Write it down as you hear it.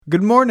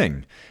Good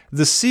morning.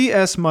 The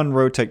C.S.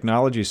 Monroe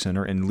Technology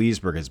Center in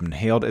Leesburg has been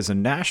hailed as a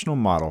national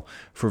model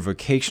for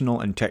vocational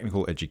and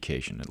technical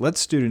education. It lets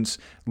students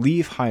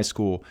leave high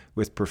school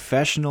with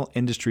professional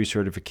industry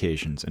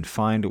certifications and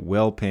find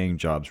well-paying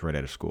jobs right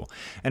out of school.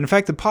 And in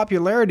fact, the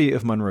popularity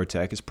of Monroe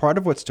Tech is part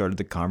of what started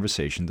the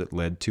conversation that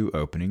led to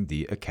opening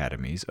the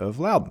Academies of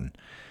Loudoun.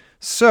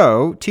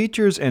 So,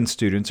 teachers and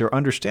students are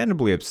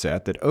understandably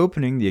upset that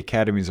opening the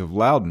Academies of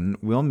Loudoun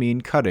will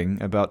mean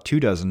cutting about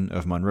 24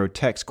 of Monroe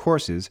Tech's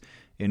courses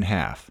in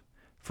half.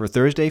 For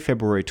Thursday,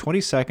 February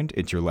 22nd,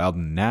 it's your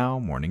Loudoun Now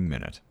Morning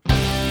Minute.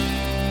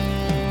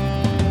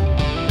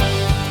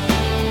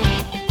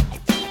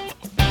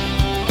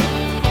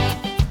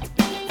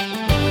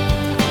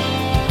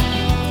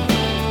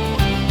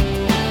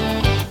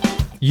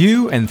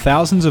 You and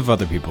thousands of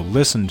other people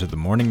listen to the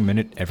Morning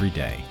Minute every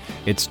day.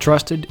 It's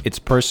trusted, it's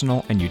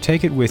personal, and you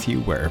take it with you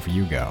wherever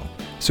you go.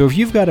 So if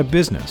you've got a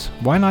business,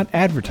 why not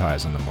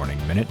advertise on the Morning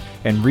Minute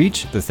and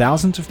reach the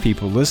thousands of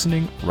people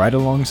listening right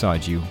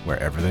alongside you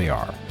wherever they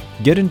are?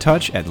 Get in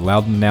touch at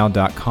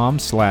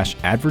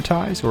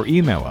loudounnow.com/advertise or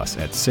email us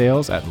at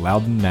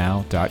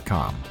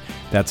sales@loudounnow.com.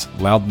 That's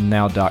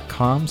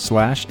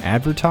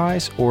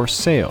loudounnow.com/advertise or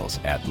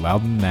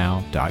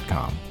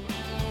sales@loudounnow.com.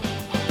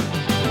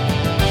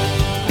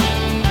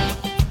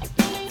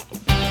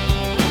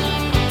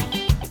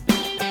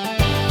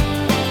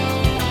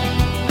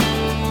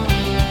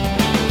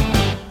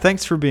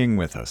 Thanks for being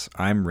with us.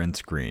 I'm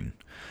Rence Green.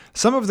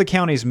 Some of the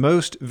county's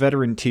most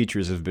veteran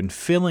teachers have been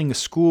filling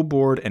school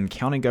board and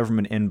county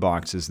government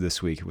inboxes this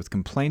week with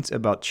complaints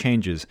about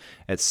changes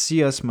at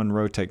C.S.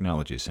 Monroe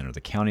Technology Center, the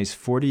county's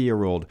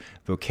 40-year-old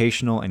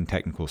vocational and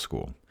technical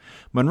school.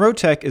 Monroe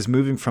Tech is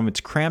moving from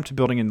its cramped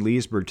building in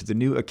Leesburg to the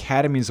new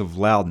Academies of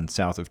Loudoun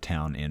south of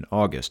town in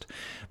August.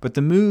 But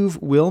the move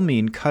will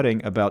mean cutting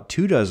about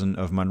 24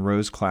 of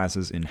Monroe's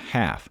classes in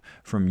half,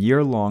 from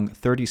year-long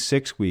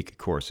 36-week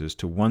courses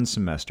to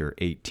one-semester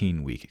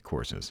 18-week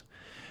courses.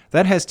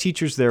 That has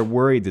teachers there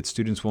worried that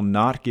students will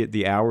not get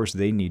the hours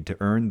they need to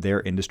earn their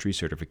industry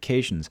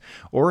certifications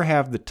or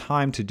have the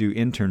time to do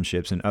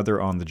internships and other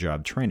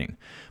on-the-job training.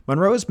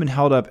 Monroe has been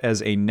held up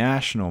as a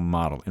national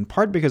model, in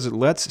part because it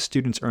lets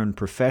students earn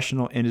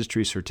professional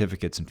industry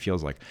certificates in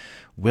fields like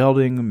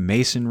welding,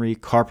 masonry,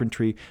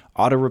 carpentry,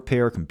 auto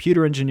repair,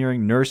 computer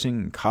engineering, nursing,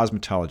 and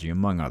cosmetology,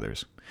 among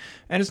others.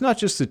 And it's not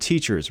just the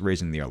teachers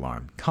raising the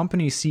alarm.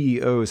 Company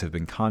CEOs have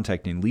been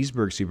contacting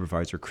Leesburg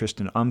Supervisor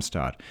Kristen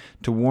Umstadt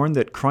to warn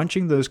that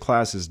crunching those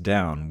classes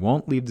down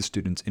won't leave the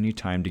students any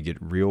time to get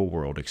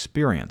real-world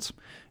experience.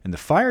 And the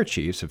fire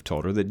chiefs have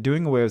told her that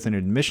doing away with an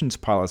admissions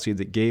policy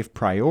that gave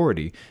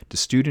priority to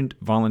student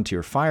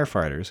volunteer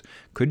firefighters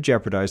could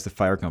jeopardize the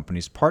fire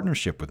company's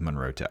partnership with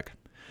Monroe Tech.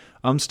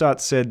 Umstadt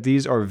said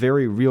these are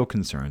very real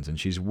concerns, and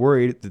she's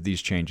worried that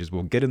these changes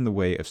will get in the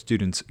way of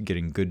students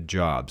getting good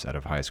jobs out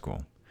of high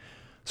school.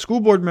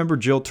 School board member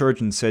Jill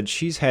Turgeon said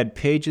she's had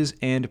pages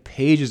and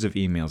pages of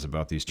emails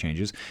about these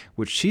changes,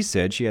 which she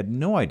said she had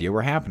no idea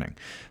were happening.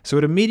 So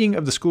at a meeting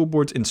of the school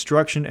board's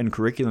Instruction and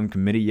Curriculum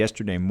Committee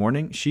yesterday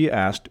morning, she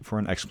asked for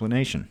an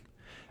explanation.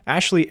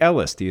 Ashley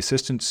Ellis, the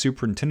Assistant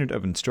Superintendent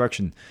of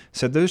Instruction,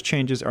 said those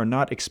changes are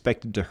not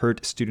expected to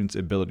hurt students'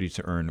 ability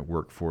to earn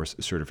workforce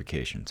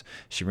certifications.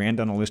 She ran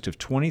down a list of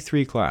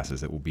 23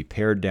 classes that will be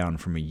pared down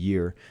from a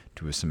year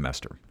to a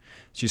semester.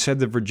 She said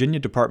the Virginia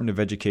Department of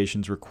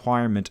Education's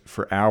requirement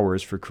for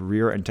hours for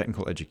career and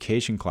technical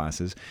education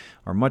classes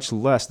are much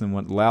less than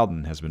what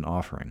Loudoun has been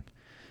offering.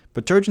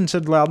 But Turgeon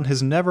said Loudoun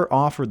has never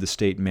offered the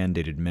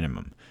state-mandated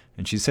minimum,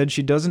 and she said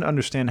she doesn't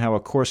understand how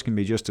a course can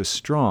be just as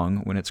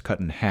strong when it's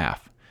cut in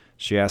half.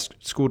 She asked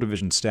school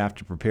division staff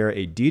to prepare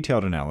a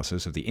detailed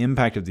analysis of the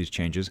impact of these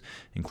changes,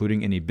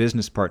 including any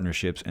business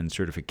partnerships and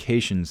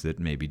certifications that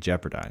may be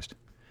jeopardized.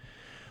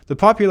 The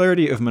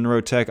popularity of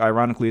Monroe Tech,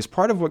 ironically, is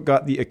part of what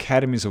got the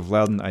Academies of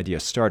Loudoun idea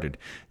started.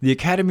 The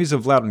Academies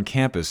of Loudoun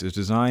campus is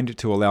designed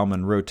to allow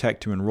Monroe Tech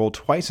to enroll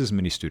twice as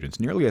many students,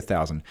 nearly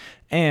 1,000,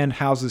 and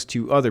houses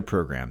two other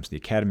programs, the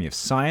Academy of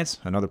Science,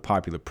 another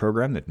popular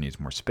program that needs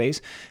more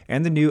space,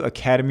 and the new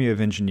Academy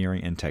of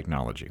Engineering and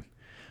Technology.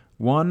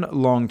 One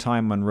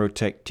longtime Monroe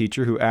Tech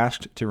teacher who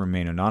asked to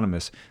remain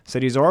anonymous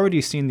said he's already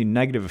seen the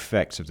negative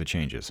effects of the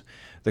changes.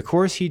 The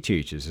course he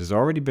teaches has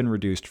already been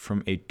reduced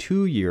from a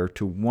 2-year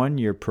to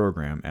 1-year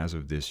program as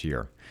of this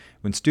year.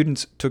 When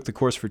students took the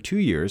course for 2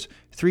 years,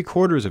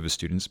 3/4 of his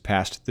students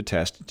passed the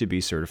test to be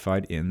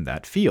certified in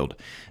that field.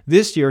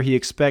 This year, he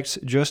expects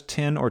just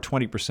 10 or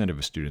 20% of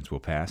his students will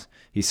pass.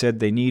 He said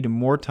they need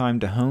more time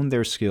to hone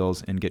their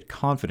skills and get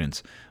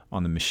confidence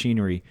on the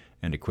machinery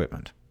and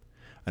equipment.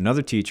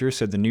 Another teacher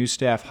said the new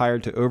staff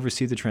hired to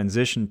oversee the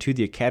transition to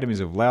the Academies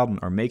of Loudoun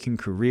are making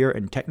career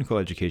and technical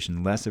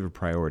education less of a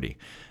priority.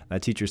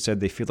 That teacher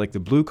said they feel like the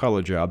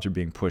blue-collar jobs are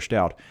being pushed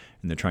out,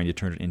 and they're trying to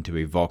turn it into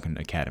a Vulcan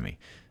Academy.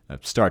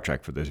 Star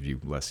Trek for those of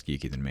you less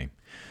geeky than me.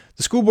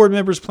 The school board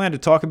members plan to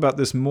talk about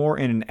this more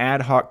in an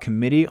ad hoc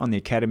committee on the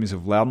Academies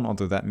of Loudoun,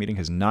 although that meeting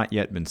has not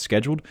yet been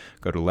scheduled.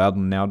 Go to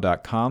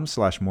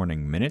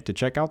loudounnow.com/morningminute to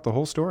check out the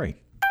whole story.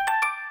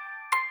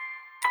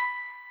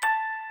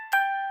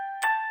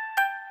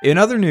 In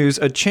other news,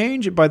 a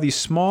change by the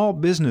Small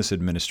Business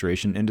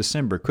Administration in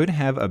December could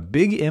have a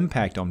big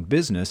impact on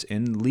business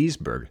in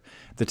Leesburg.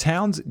 The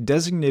town's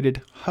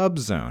designated hub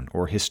zone,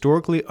 or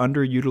historically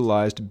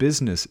underutilized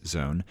business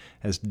zone,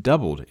 has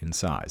doubled in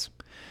size.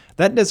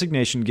 That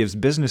designation gives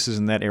businesses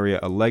in that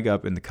area a leg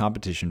up in the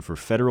competition for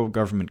federal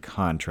government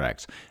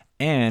contracts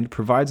and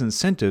provides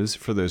incentives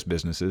for those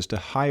businesses to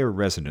hire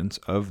residents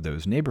of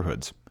those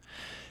neighborhoods.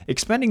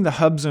 Expanding the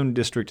Hub Zone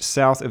district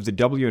south of the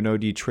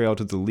W&OD Trail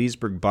to the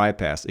Leesburg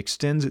Bypass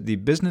extends the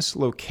business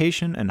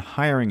location and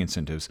hiring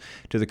incentives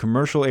to the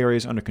commercial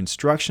areas under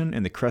construction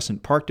in the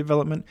Crescent Park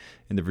development,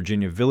 in the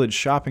Virginia Village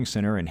Shopping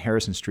Center and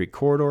Harrison Street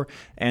corridor,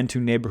 and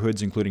to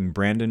neighborhoods including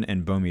Brandon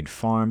and Beaumeade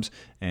Farms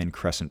and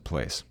Crescent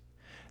Place.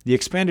 The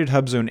expanded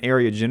Hub Zone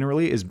area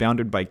generally is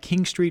bounded by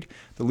King Street,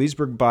 the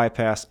Leesburg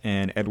Bypass,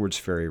 and Edwards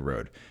Ferry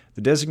Road.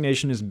 The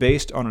designation is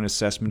based on an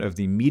assessment of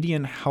the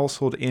median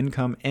household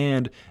income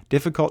and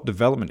difficult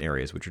development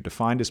areas, which are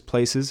defined as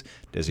places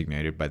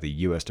designated by the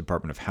U.S.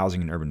 Department of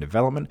Housing and Urban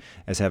Development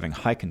as having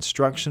high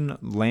construction,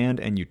 land,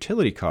 and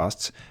utility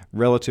costs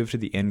relative to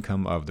the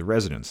income of the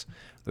residents.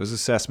 Those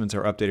assessments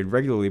are updated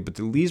regularly, but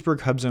the Leesburg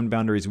Hub Zone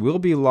boundaries will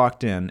be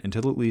locked in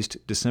until at least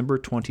December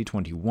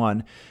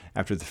 2021,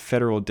 after the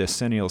federal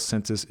decennial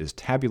census is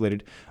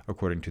tabulated,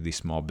 according to the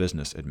Small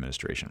Business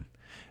Administration.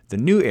 The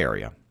new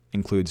area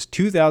includes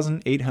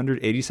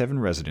 2,887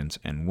 residents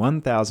and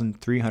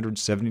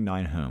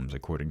 1,379 homes,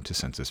 according to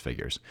census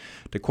figures.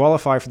 To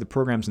qualify for the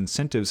program's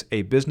incentives,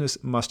 a business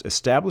must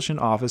establish an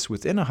office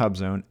within a Hub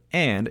Zone,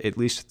 and at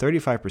least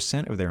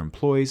 35% of their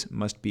employees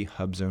must be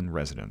Hub Zone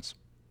residents.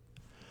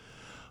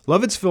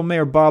 Lovettsville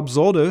Mayor Bob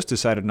Zoldos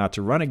decided not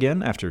to run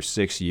again after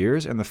 6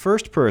 years, and the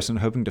first person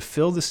hoping to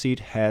fill the seat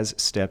has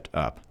stepped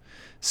up.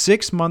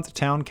 6-month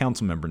town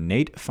council member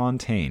Nate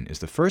Fontaine is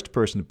the first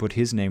person to put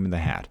his name in the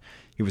hat.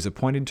 He was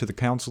appointed to the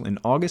council in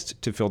August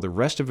to fill the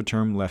rest of a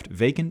term left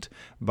vacant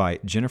by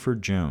Jennifer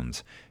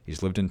Jones.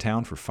 He's lived in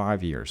town for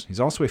 5 years. He's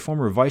also a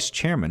former vice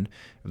chairman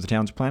of the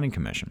town's planning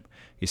commission.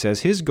 He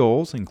says his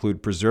goals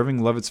include preserving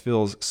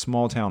Lovettsville's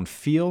small-town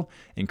feel,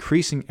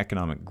 increasing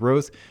economic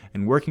growth,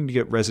 and working to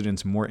get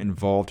residents more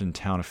involved in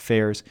town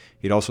affairs.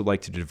 He'd also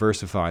like to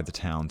diversify the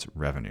town's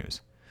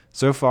revenues.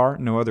 So far,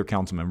 no other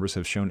council members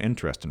have shown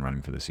interest in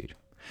running for the seat.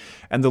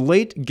 And the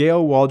late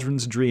Gail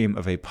Waldron's dream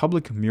of a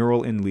public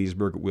mural in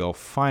Leesburg will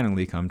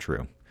finally come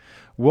true.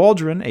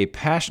 Waldron, a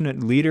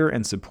passionate leader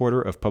and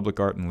supporter of public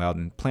art in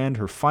Loudon, planned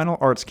her final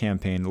arts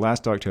campaign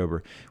last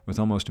October with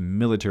almost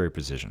military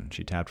precision.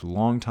 She tapped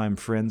longtime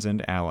friends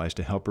and allies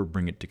to help her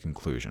bring it to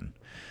conclusion.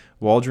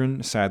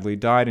 Waldron sadly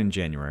died in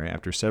January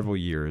after several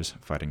years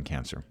fighting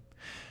cancer.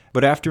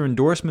 But after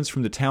endorsements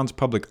from the town's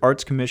Public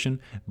Arts Commission,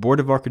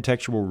 Board of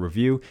Architectural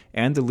Review,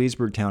 and the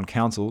Leesburg Town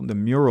Council, the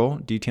mural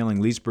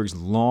detailing Leesburg's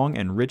long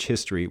and rich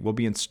history will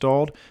be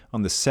installed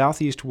on the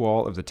southeast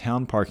wall of the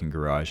town parking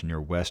garage near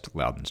West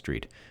Loudon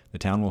Street. The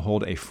town will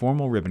hold a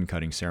formal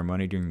ribbon-cutting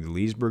ceremony during the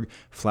Leesburg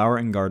Flower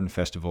and Garden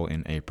Festival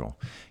in April.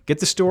 Get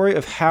the story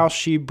of how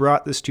she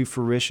brought this to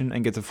fruition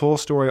and get the full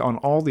story on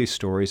all these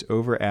stories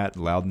over at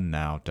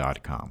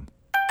loudonnow.com.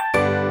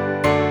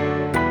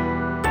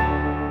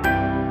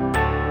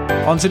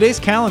 On today's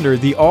calendar,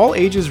 the All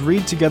Ages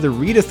Read Together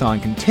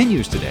Readathon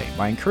continues today.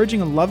 By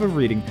encouraging a love of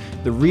reading,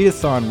 the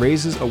Readathon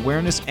raises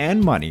awareness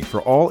and money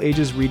for All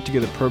Ages Read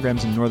Together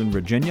programs in Northern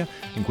Virginia,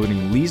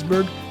 including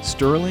Leesburg,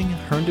 Sterling,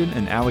 Herndon,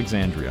 and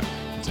Alexandria.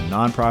 It's a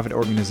nonprofit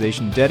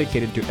organization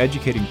dedicated to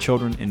educating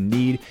children in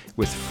need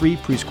with free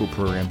preschool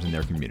programs in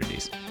their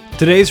communities.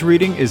 Today's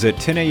reading is at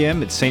 10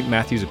 a.m. at St.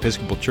 Matthew's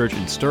Episcopal Church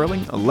in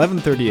Sterling,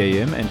 11:30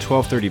 a.m. and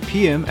 12:30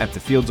 p.m. at the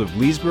Fields of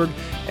Leesburg,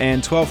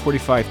 and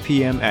 12:45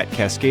 p.m. at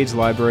Cascades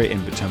Library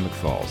in Potomac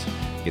Falls.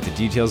 Get the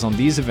details on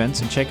these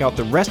events and check out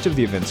the rest of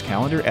the events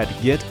calendar at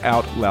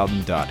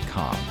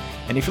getoutloudon.com.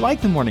 And if you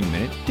like the Morning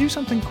Minute, do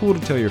something cool to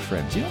tell your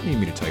friends. You don't need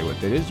me to tell you what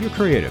that is. You're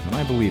creative, and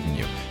I believe in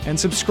you. And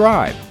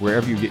subscribe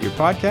wherever you get your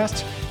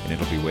podcasts, and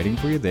it'll be waiting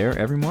for you there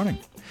every morning.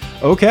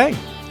 Okay,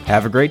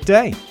 have a great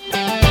day.